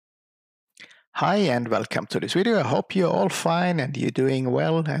Hi and welcome to this video. I hope you're all fine and you're doing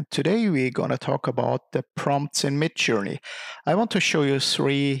well. And today we're going to talk about the prompts in Midjourney. I want to show you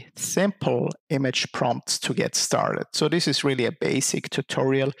 3 simple image prompts to get started. So this is really a basic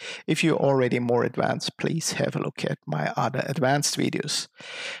tutorial. If you're already more advanced, please have a look at my other advanced videos.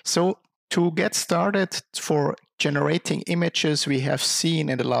 So to get started for generating images, we have seen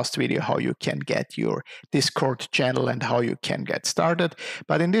in the last video how you can get your Discord channel and how you can get started.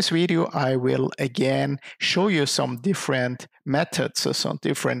 But in this video, I will again show you some different methods or some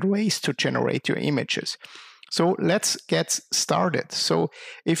different ways to generate your images. So let's get started. So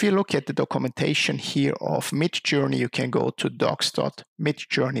if you look at the documentation here of Midjourney, you can go to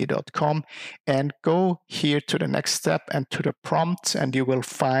docs.midjourney.com and go here to the next step and to the prompts, and you will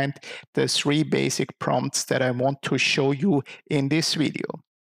find the 3 basic prompts that I want to show you in this video.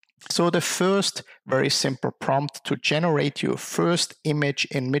 So the first very simple prompt to generate your first image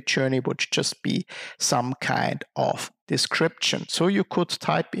in Midjourney would just be some kind of description. So you could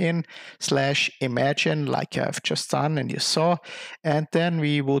type in /imagine like I've just done and you saw, and then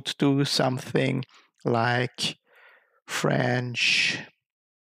we would do something like French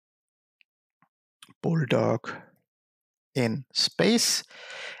bulldog in space.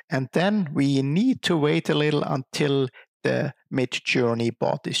 And then we need to wait a little until the Midjourney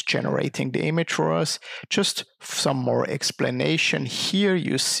bot is generating the image for us. Just some more explanation. Here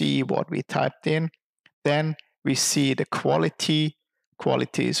you see what we typed in. Then we see the quality.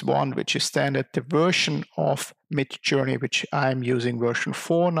 Quality is 1, which is standard. The version of Midjourney, which I'm using version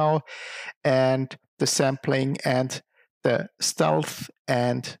 4 now. And the sampling and the stealth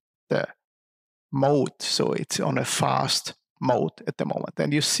and the mode. So it's on a fast mode at the moment.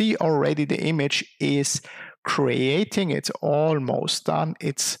 And you see already the image is creating. It's almost done.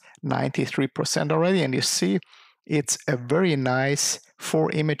 It's 93% already. And you see it's a very nice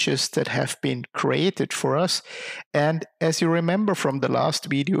 4 images that have been created for us. And as you remember from the last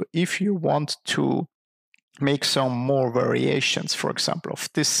video, if you want to make some more variations, for example, of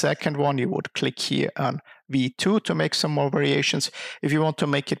this second one, you would click here on V2 to make some more variations. If you want to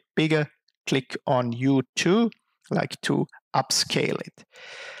make it bigger, click on U2, like to upscale it.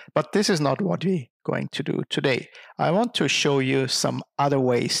 But this is not what we're going to do today. I want to show you some other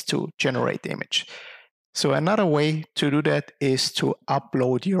ways to generate image. So another way to do that is to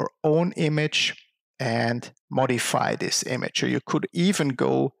upload your own image and modify this image. Or you could even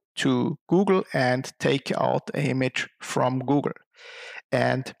go to Google and take out an image from Google.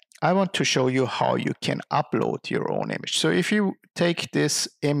 And I want to show you how you can upload your own image. So if you take this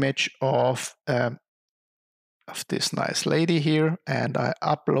image of this nice lady here and I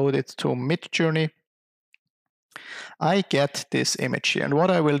upload it to Midjourney, I get this image here. And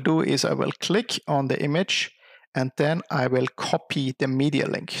what I will do is I will click on the image and then I will copy the media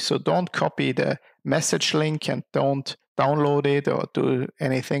link. So don't copy the message link and don't download it or do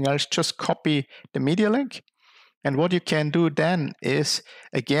anything else. Just copy the media link. And what you can do then is,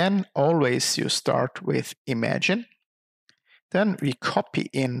 again, always you start with Imagine. Then we copy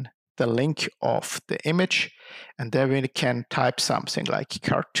in the link of the image, and then we can type something like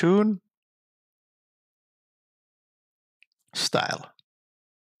cartoon style.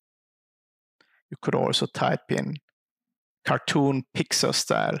 You could also type in cartoon Pixar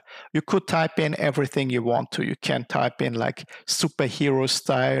style. You could type in everything you want to. You can type in like superhero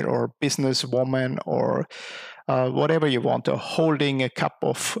style or businesswoman or whatever you want, or holding a cup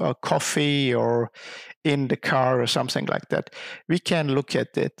of coffee or in the car or something like that. We can look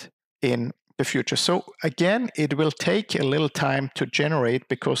at it in the future. So again, it will take a little time to generate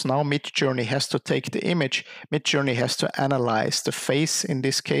because now Midjourney has to take the image, Midjourney has to analyze the face in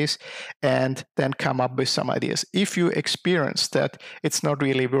this case, and then come up with some ideas. If you experience that it's not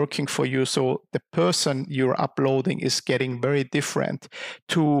really working for you, so the person you're uploading is getting very different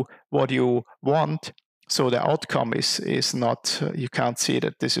to what you want, so the outcome is not, you can't see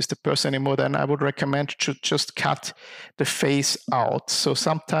that this is the person anymore, then I would recommend to just cut the face out. So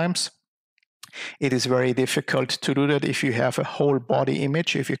sometimes it is very difficult to do that if you have a whole body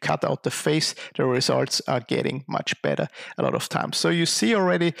image. If you cut out the face, the results are getting much better a lot of times. So you see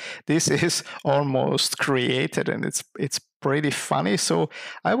already this is almost created and it's pretty funny. So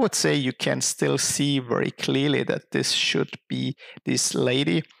I would say you can still see very clearly that this should be this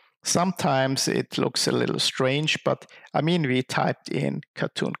lady. Sometimes it looks a little strange, but I mean, we typed in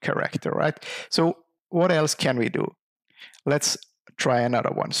cartoon character, right? So what else can we do? Let's try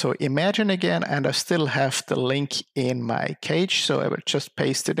another one. So Imagine again, and I still have the link in my cage, so I will just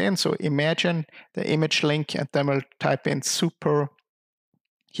paste it in. So Imagine the image link, and then we'll type in superhero.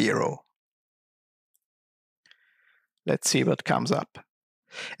 Let's see what comes up.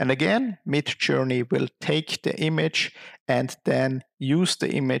 And again, Midjourney will take the image and then use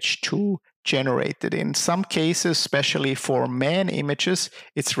the image to generate it. In some cases, especially for man images,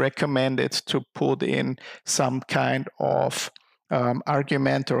 it's recommended to put in some kind of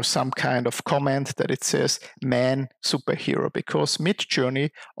argument or some kind of comment that it says man superhero, because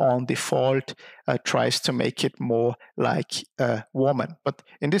Midjourney on default tries to make it more like a woman. But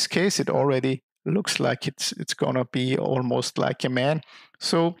in this case, it already looks like it's gonna be almost like a man.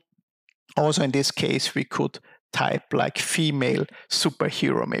 So also in this case, we could type like female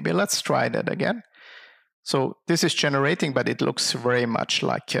superhero maybe. Let's try that again. So this is generating, but it looks very much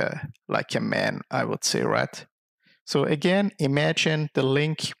like a man, I would say, right? So again, imagine the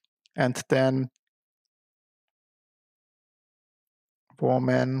link and then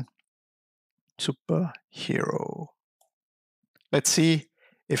woman superhero. Let's see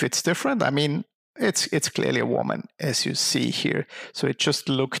if it's different. I mean, it's clearly a woman, as you see here. So it just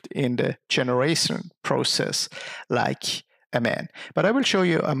looked in the generation process like a man. But I will show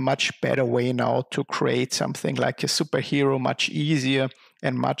you a much better way now to create something like a superhero, much easier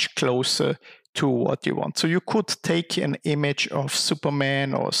and much closer to what you want. So you could take an image of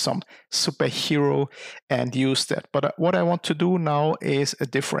Superman or some superhero and use that. But what I want to do now is a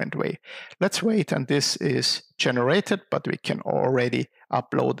different way. Let's wait, and this is generated, but we can already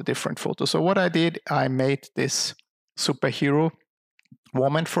upload a different photo. So what I did, I made this superhero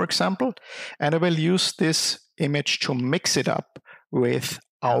woman, for example, and I will use this image to mix it up with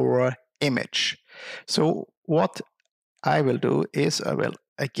our image. So what I will do is I will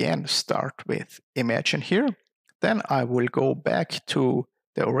again start with imagine here. Then I will go back to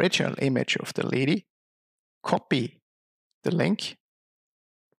the original image of the lady, copy the link,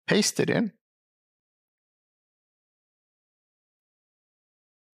 paste it in.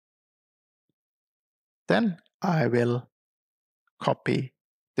 Then I will copy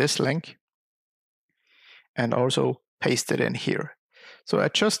this link and also paste it in here. So I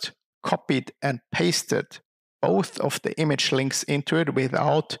just copied and pasted both of the image links into it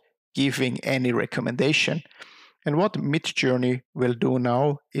without giving any recommendation. And what Midjourney will do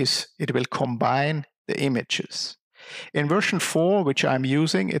now is it will combine the images. In version 4, which I'm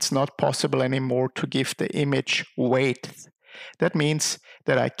using, it's not possible anymore to give the image weight. That means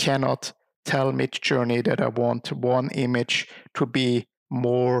that I cannot tell Midjourney that I want one image to be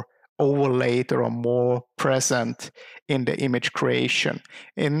more overlaid or more present in the image creation.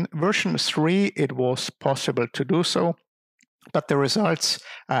 In version 3, it was possible to do so, but the results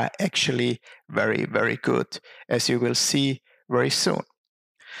are actually very, very good, as you will see very soon.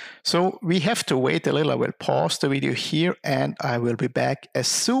 So we have to wait a little. I will pause the video here and I will be back as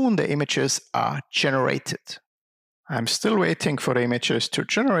soon the images are generated. I'm still waiting for the images to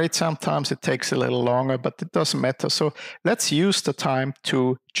generate. Sometimes it takes a little longer, but it doesn't matter. So let's use the time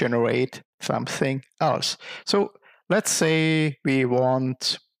to generate something else. So let's say we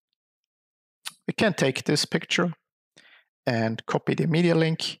can take this picture and copy the media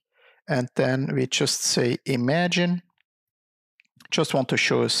link, and then we just say imagine. Just want to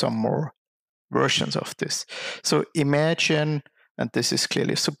show you some more versions of this. So imagine, and this is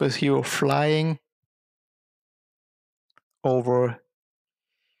clearly a superhero flying over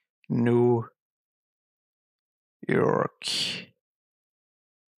New York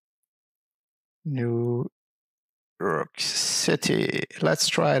City. Let's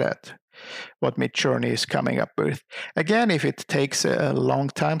try that. What Midjourney is coming up with. Again, if it takes a long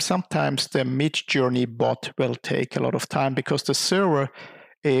time, sometimes the Midjourney bot will take a lot of time because the server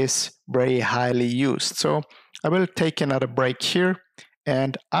is very highly used. So I will take another break here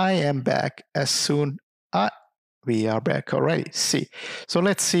and I am back as soon as we are back already. See. So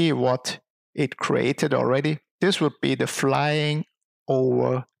let's see what it created already. This would be the flying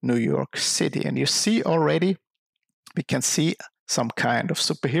over New York City. And you see already, we can see some kind of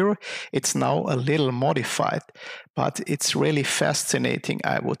superhero. It's now a little modified, but it's really fascinating,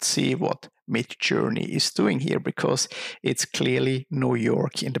 I would see, what Midjourney is doing here, because it's clearly New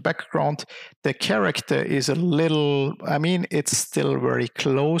York in the background. The character is a little, I mean, it's still very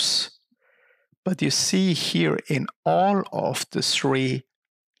close, but you see here in all of the 3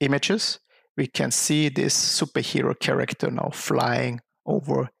 images, we can see this superhero character now flying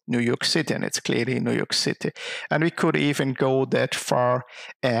over New York City, and it's clearly New York City. And we could even go that far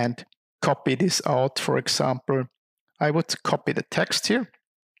and copy this out. For example, I would copy the text here,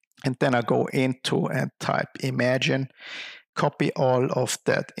 and then I go into and type imagine, copy all of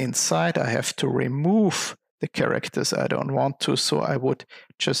that inside. I have to remove the characters I don't want to, so I would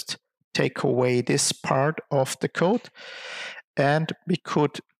just take away this part of the code, and we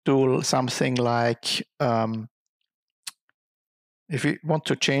could do something like If we want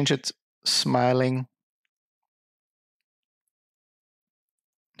to change it, smiling,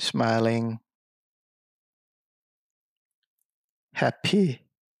 happy,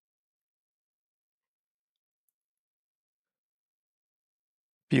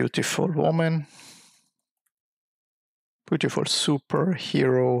 beautiful woman, beautiful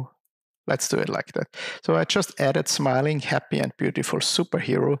superhero. Let's do it like that. So I just added smiling, happy, and beautiful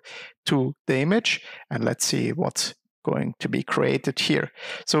superhero to the image, and let's see what's going to be created here.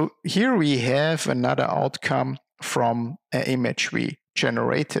 So here we have another outcome from an image we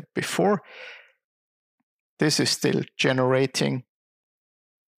generated before. This is still generating.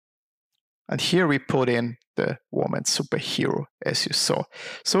 And here we put in the woman superhero, as you saw.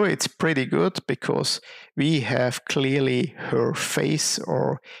 So it's pretty good because we have clearly her face,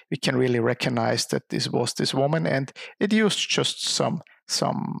 or we can really recognize that this was this woman, and it used just some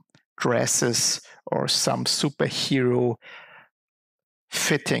dresses or some superhero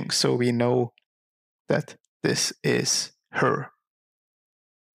fitting, so we know that this is her.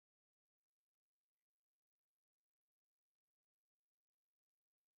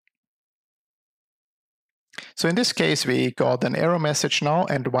 So in this case, we got an error message now.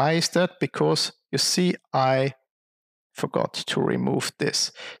 And why is that? Because you see, I forgot to remove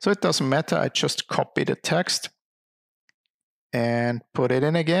this. So it doesn't matter. I just copy the text and put it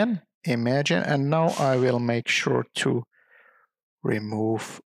in again. Imagine. And now I will make sure to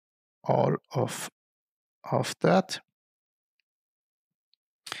remove all of that.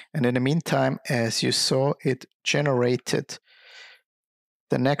 And in the meantime, as you saw, it generated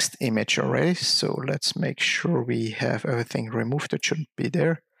the next image already. So let's make sure we have everything removed that shouldn't be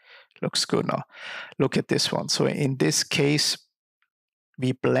there. Looks good now. Look at this one. So in this case,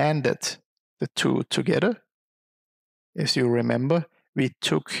 we blended the two together. As you remember, we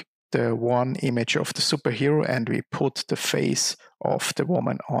took the one image of the superhero and we put the face of the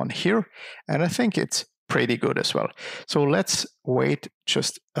woman on here. And I think it's pretty good as well. So let's wait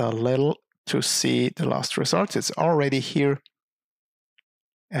just a little to see the last results. It's already here.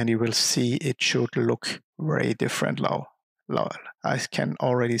 And you will see it should look very different now. I can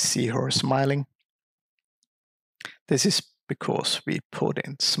already see her smiling. This is because we put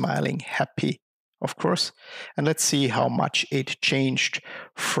in smiling, happy, of course. And let's see how much it changed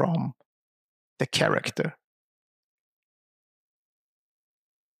from the character.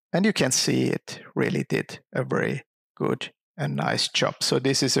 And you can see it really did a very good and nice job. So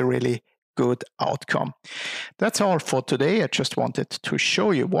this is a really good outcome. That's all for today. I just wanted to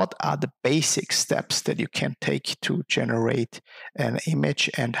show you what are the basic steps that you can take to generate an image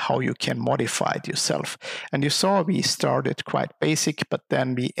and how you can modify it yourself. And you saw we started quite basic, but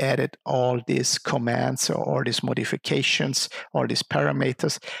then we added all these commands or all these modifications, all these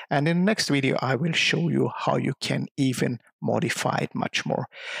parameters. And in the next video, I will show you how you can even modify it much more.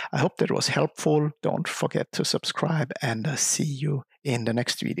 I hope that was helpful. Don't forget to subscribe, and see you in the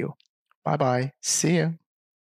next video. Bye-bye. See you.